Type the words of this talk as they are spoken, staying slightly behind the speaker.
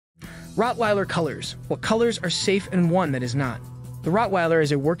Rottweiler colors. What colors are safe and one that is not? The Rottweiler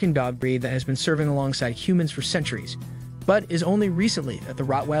is a working dog breed that has been serving alongside humans for centuries, but is only recently that the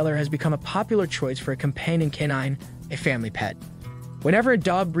Rottweiler has become a popular choice for a companion canine, a family pet. Whenever a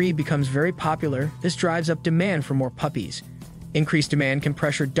dog breed becomes very popular, this drives up demand for more puppies. Increased demand can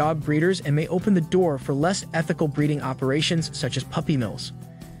pressure dog breeders and may open the door for less ethical breeding operations such as puppy mills.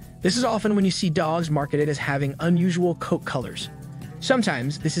 This is often when you see dogs marketed as having unusual coat colors.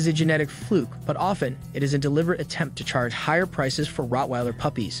 Sometimes this is a genetic fluke, but often it is a deliberate attempt to charge higher prices for Rottweiler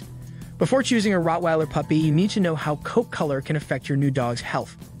puppies. Before choosing a Rottweiler puppy, you need to know how coat color can affect your new dog's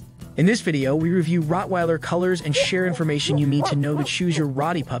health. In this video, we review Rottweiler colors and share information you need to know to choose your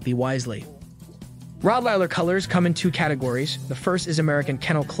Rottie puppy wisely. Rottweiler colors come in two categories. The first is American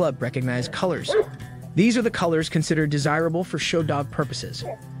Kennel Club recognized colors. These are the colors considered desirable for show dog purposes.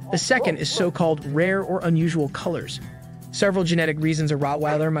 The second is so-called rare or unusual colors. Several genetic reasons a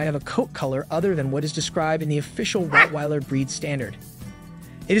Rottweiler might have a coat color other than what is described in the official Rottweiler breed standard.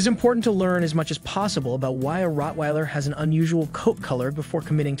 It is important to learn as much as possible about why a Rottweiler has an unusual coat color before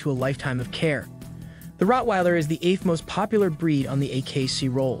committing to a lifetime of care. The Rottweiler is the 8th most popular breed on the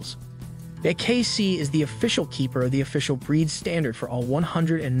AKC rolls. The AKC is the official keeper of the official breed standard for all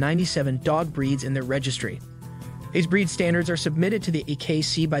 197 dog breeds in their registry. These breed standards are submitted to the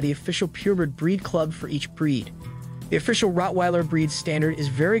AKC by the official purebred breed club for each breed. The official Rottweiler breed standard is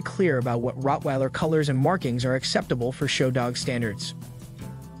very clear about what Rottweiler colors and markings are acceptable for show dog standards.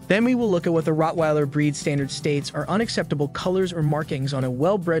 Then we will look at what the Rottweiler breed standard states are unacceptable colors or markings on a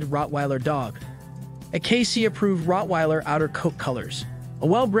well-bred Rottweiler dog. AKC-approved Rottweiler outer coat colors. A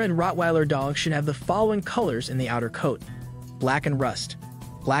well-bred Rottweiler dog should have the following colors in the outer coat: black and rust,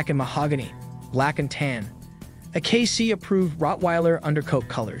 black and mahogany, black and tan. AKC-approved Rottweiler undercoat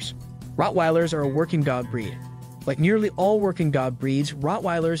colors. Rottweilers are a working dog breed. Like nearly all working dog breeds,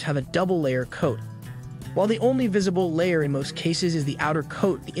 Rottweilers have a double-layer coat. While the only visible layer in most cases is the outer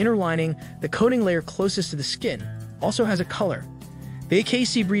coat, the inner lining, the coating layer closest to the skin, also has a color. The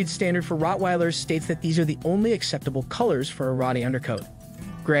AKC breed standard for Rottweilers states that these are the only acceptable colors for a Rottie undercoat: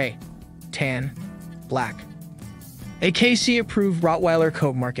 gray, tan, black. AKC-approved Rottweiler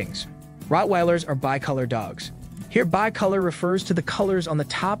coat markings. Rottweilers are bicolor dogs. Here, bicolor refers to the colors on the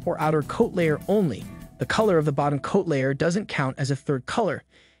top or outer coat layer only. The color of the bottom coat layer doesn't count as a third color,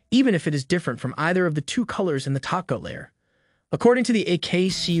 even if it is different from either of the two colors in the top coat layer. According to the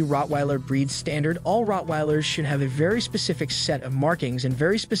AKC Rottweiler breed standard, all Rottweilers should have a very specific set of markings in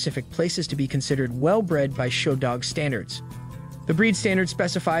very specific places to be considered well-bred by show dog standards. The breed standard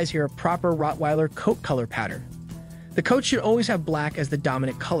specifies here a proper Rottweiler coat color pattern. The coat should always have black as the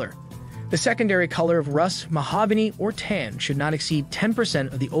dominant color. The secondary color of rust, mahogany, or tan should not exceed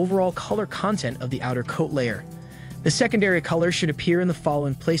 10% of the overall color content of the outer coat layer. The secondary color should appear in the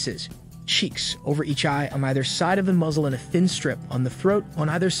following places: cheeks, over each eye, on either side of the muzzle in a thin strip, on the throat, on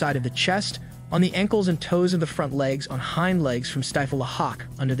either side of the chest, on the ankles and toes of the front legs, on hind legs from stifle a hock,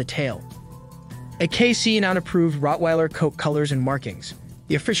 under the tail. AKC non-approved Rottweiler coat colors and markings.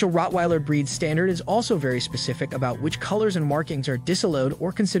 The official Rottweiler breed standard is also very specific about which colors and markings are disallowed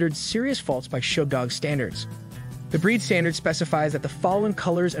or considered serious faults by show dog standards. The breed standard specifies that the following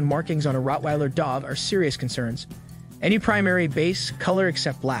colors and markings on a Rottweiler dog are serious concerns: any primary base color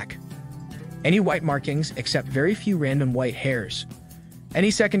except black, any white markings except very few random white hairs,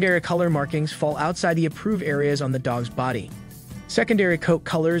 any secondary color markings fall outside the approved areas on the dog's body, secondary coat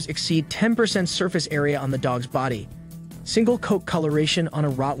colors exceed 10% surface area on the dog's body, single coat coloration on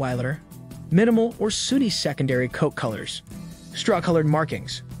a Rottweiler, minimal or sooty secondary coat colors, straw-colored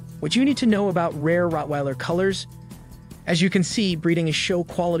markings. What you need to know about rare Rottweiler colors: as you can see, breeding a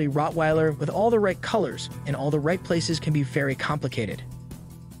show-quality Rottweiler with all the right colors in all the right places can be very complicated.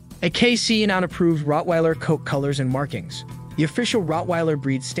 AKC non-approved Rottweiler coat colors and markings. The official Rottweiler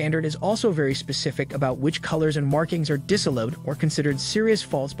breed standard is also very specific about which colors and markings are disallowed or considered serious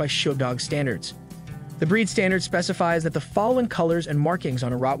faults by show dog standards. The breed standard specifies that the following colors and markings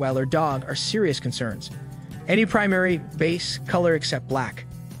on a Rottweiler dog are serious concerns: any primary base color except black,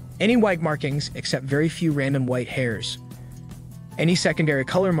 any white markings except very few random white hairs, any secondary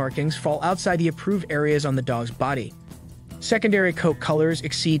color markings fall outside the approved areas on the dog's body, secondary coat colors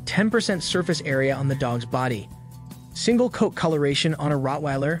exceed 10% surface area on the dog's body, single coat coloration on a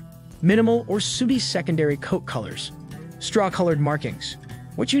Rottweiler, minimal or sooty secondary coat colors, straw-colored markings.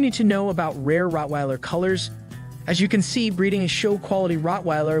 What you need to know about rare Rottweiler colors: as you can see, breeding a show-quality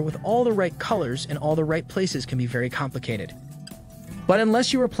Rottweiler with all the right colors in all the right places can be very complicated. But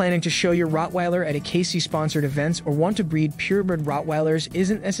unless you are planning to show your Rottweiler at AKC-sponsored events or want to breed purebred Rottweilers, it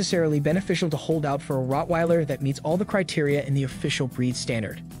isn't necessarily beneficial to hold out for a Rottweiler that meets all the criteria in the official breed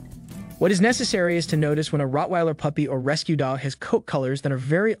standard. What is necessary is to notice when a Rottweiler puppy or rescue dog has coat colors that are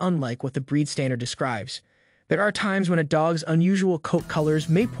very unlike what the breed standard describes. There are times when a dog's unusual coat colors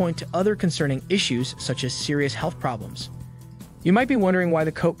may point to other concerning issues, such as serious health problems. You might be wondering why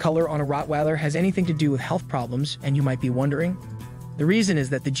the coat color on a Rottweiler has anything to do with health problems, and you might be wondering. The reason is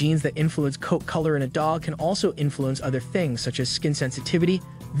that the genes that influence coat color in a dog can also influence other things such as skin sensitivity,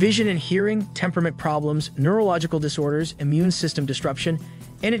 vision and hearing, temperament problems, neurological disorders, immune system disruption,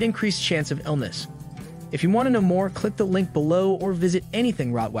 and an increased chance of illness. If you want to know more, click the link below or visit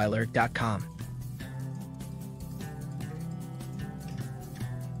anythingrottweiler.com.